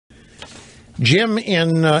Jim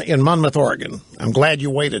in Monmouth, Oregon. I'm glad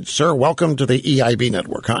you waited, sir. Welcome to the EIB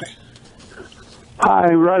Network. Hi.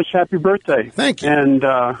 Hi, Rush. Happy birthday. Thank you. And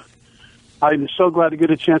I'm so glad to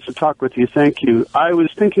get a chance to talk with you. Thank you. I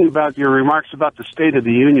was thinking about your remarks about the State of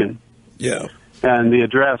the Union. Yeah. And the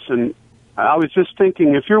address. And I was just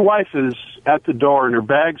thinking, if your wife is at the door and her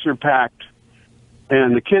bags are packed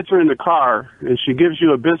and the kids are in the car and she gives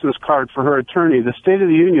you a business card for her attorney, the State of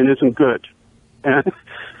the Union isn't good.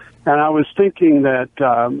 And I was thinking that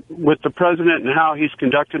with the president and how he's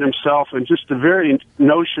conducted himself and just the very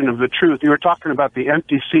notion of the truth, you were talking about the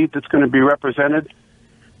empty seat that's going to be represented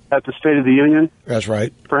at the State of the Union. That's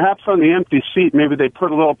right. Perhaps on the empty seat, maybe they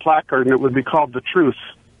put a little placard and it would be called the truth.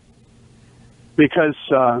 Because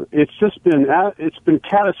it's been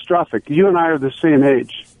catastrophic. You and I are the same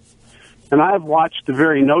age. And I've watched the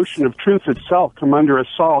very notion of truth itself come under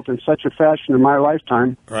assault in such a fashion in my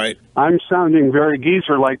lifetime. Right. I'm sounding very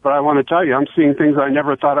geezer-like, but I want to tell you, I'm seeing things I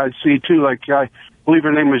never thought I'd see, too. Like, I believe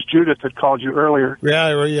her name was Judith that called you earlier. Yeah.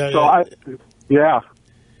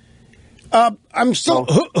 I'm still...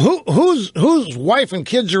 Whose wife and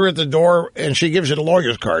kids are at the door and she gives you the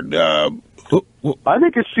lawyer's card? I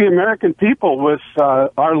think it's the American people with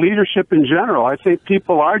our leadership in general. I think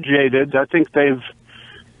people are jaded. I think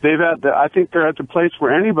I think they're at the place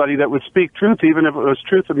where anybody that would speak truth, even if it was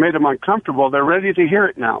truth that made them uncomfortable, they're ready to hear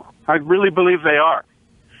it now. I really believe they are.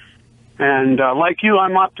 And like you,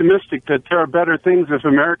 I'm optimistic that there are better things if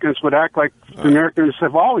Americans would act like Americans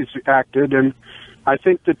have always acted. And I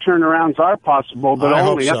think the turnarounds are possible, but I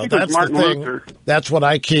only. Hope so. I think That's Martin the thing. Luther. That's what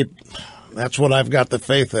I've got the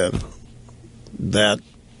faith in, that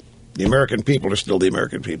the American people are still the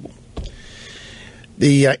American people.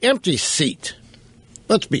 The empty seat.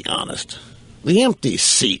 Let's be honest. The empty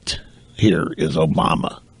seat here is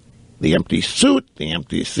Obama. The empty suit, the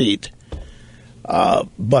empty seat.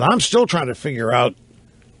 But I'm still trying to figure out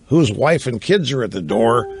whose wife and kids are at the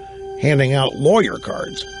door handing out lawyer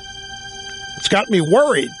cards. It's got me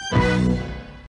worried.